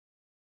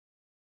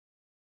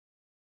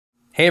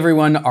Hey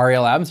everyone,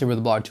 Ariel Adams here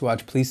with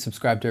aBlogtoWatch. Please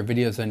subscribe to our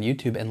videos on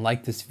YouTube and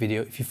like this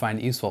video if you find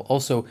it useful.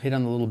 Also, hit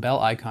on the little bell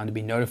icon to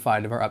be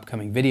notified of our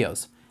upcoming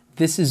videos.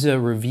 This is a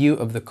review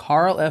of the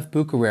Carl F.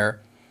 Bucherer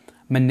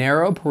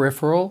Manero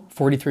Peripheral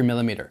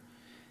 43mm.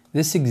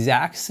 This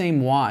exact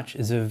same watch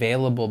is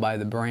available by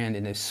the brand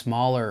in a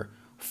smaller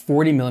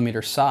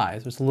 40mm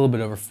size. It's a little bit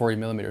over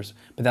 40mm,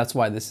 but that's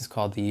why this is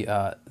called the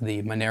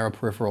Manero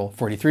Peripheral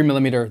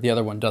 43mm. The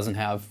other one doesn't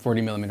have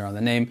 40mm on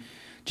the name.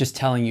 Just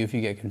telling you if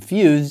you get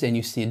confused and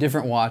you see a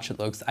different watch that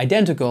looks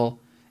identical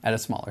at a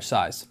smaller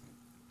size.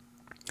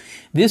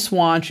 This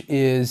watch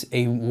is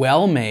a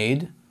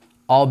well-made,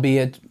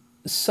 albeit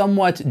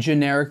somewhat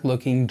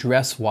generic-looking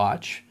dress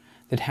watch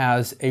that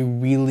has a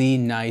really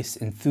nice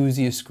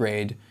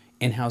enthusiast-grade,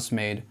 in-house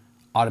made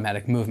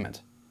automatic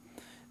movement.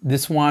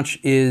 This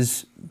watch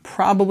is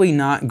probably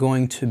not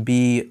going to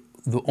be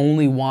the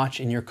only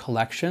watch in your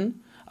collection.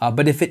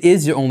 But if it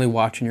is your only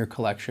watch in your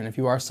collection, if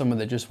you are someone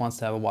that just wants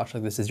to have a watch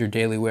like this as your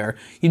daily wear,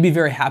 you'd be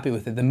very happy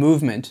with it. The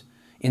movement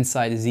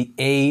inside is the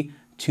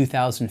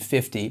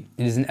A2050.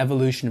 It is an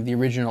evolution of the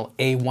original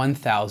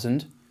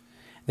A1000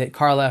 that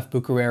Carl F.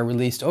 Bucherer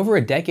released over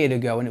a decade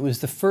ago, and it was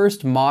the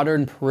first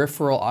modern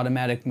peripheral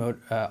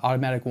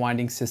automatic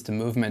winding system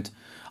movement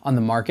on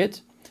the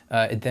market.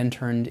 It then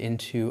turned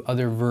into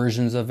other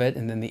versions of it,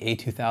 and then the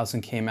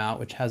A2000 came out,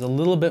 which has a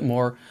little bit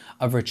more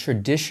of a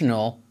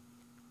traditional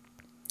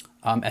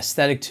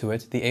aesthetic to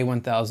it. The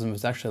A1000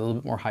 was actually a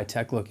little bit more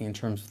high-tech looking in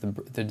terms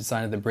of the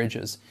design of the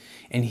bridges.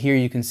 And here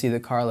you can see that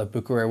Carl F.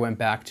 Bucherer went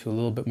back to a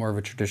little bit more of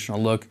a traditional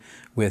look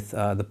with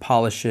the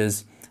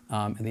polishes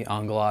and the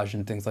anglage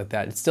and things like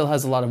that. It still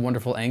has a lot of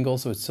wonderful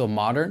angles, so it's still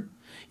modern.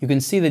 You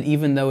can see that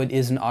even though it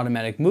is an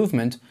automatic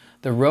movement,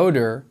 the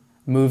rotor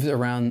moves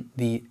around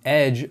the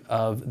edge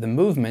of the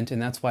movement,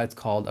 and that's why it's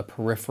called a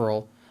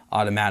peripheral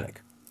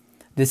automatic.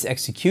 This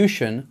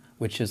execution,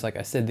 which is, like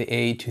I said, the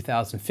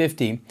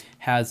A2050,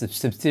 has a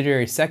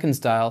subsidiary second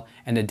dial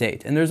and a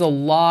date. And there's a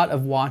lot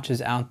of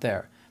watches out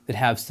there that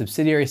have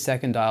subsidiary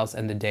second dials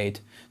and the date,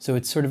 so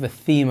it's sort of a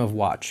theme of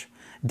watch.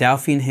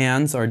 Dauphine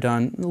hands are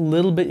done in a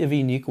little bit of a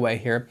unique way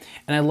here,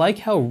 and I like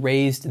how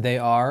raised they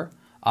are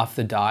off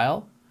the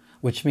dial,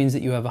 which means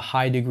that you have a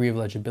high degree of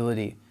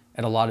legibility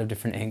at a lot of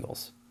different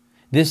angles.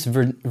 This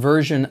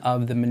version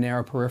of the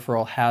Manero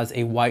Peripheral has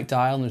a white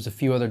dial, and there's a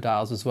few other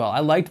dials as well. I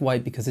liked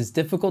white because it's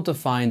difficult to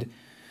find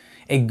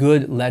a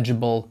good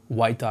legible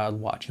white dialed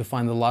watch. You'll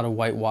find that a lot of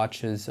white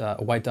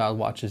dialed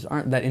watches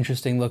aren't that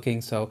interesting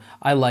looking, so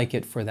I like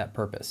it for that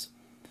purpose.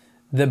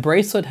 The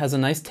bracelet has a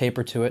nice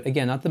taper to it.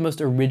 Again, not the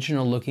most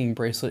original looking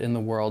bracelet in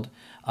the world,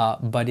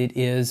 but it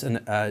is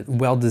a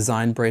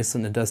well-designed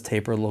bracelet, and it does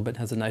taper a little bit. It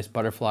has a nice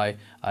butterfly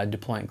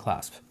deployant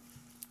clasp.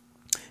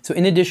 So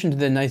in addition to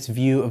the nice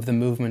view of the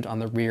movement on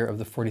the rear of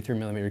the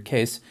 43mm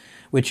case,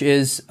 which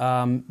is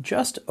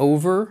just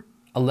over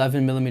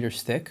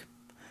 11mm thick,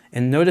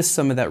 and notice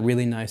some of that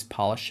really nice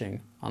polishing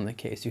on the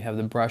case. You have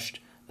the brushed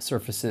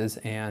surfaces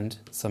and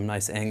some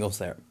nice angles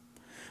there.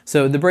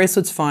 So the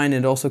bracelet's fine.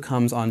 It also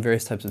comes on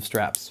various types of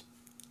straps.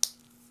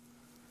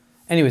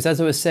 Anyways, as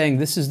I was saying,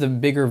 this is the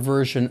bigger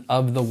version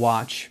of the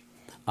watch.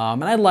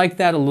 And I like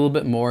that a little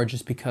bit more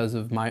just because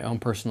of my own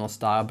personal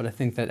style, but I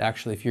think that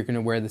actually if you're going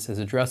to wear this as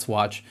a dress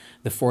watch,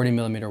 the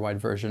 40mm wide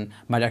version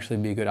might actually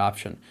be a good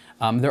option.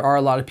 There are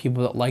a lot of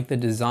people that like the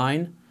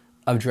design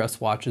of dress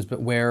watches but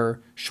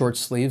wear short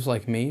sleeves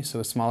like me, so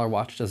a smaller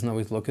watch doesn't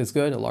always look as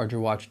good. A larger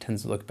watch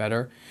tends to look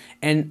better.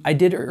 And I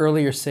did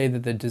earlier say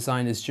that the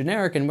design is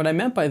generic, and what I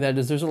meant by that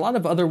is there's a lot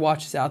of other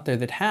watches out there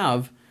that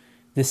have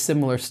this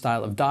similar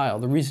style of dial.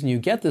 The reason you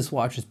get this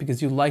watch is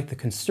because you like the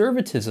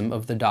conservatism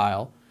of the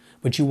dial,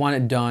 but you want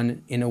it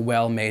done in a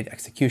well-made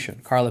execution.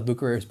 Carl F.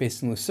 Bucherer is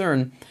based in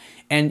Lucerne,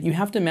 and you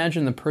have to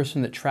imagine the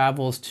person that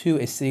travels to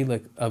a city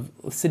like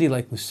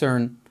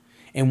Lucerne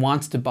and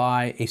wants to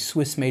buy a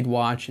Swiss-made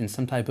watch in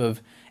some type of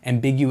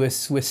ambiguous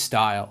Swiss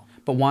style,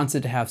 but wants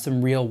it to have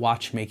some real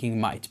watchmaking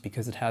might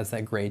because it has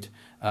that great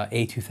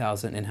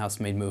A2000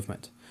 in-house made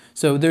movement.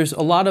 So there's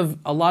a lot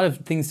of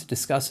things to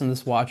discuss in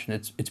this watch, and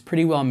it's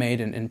pretty well made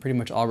in pretty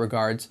much all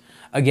regards.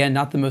 Again,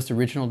 not the most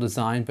original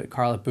design, but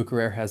Carl F.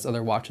 Bucherer has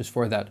other watches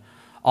for that.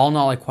 All in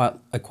all, I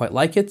quite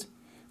like it.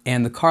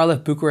 And the Carl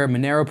F. Bucherer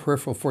Manero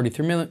Peripheral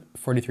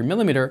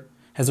 43mm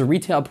has a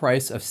retail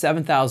price of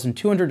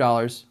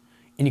 $7,200,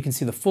 and you can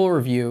see the full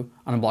review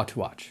on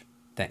aBlogtoWatch.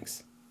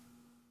 Thanks.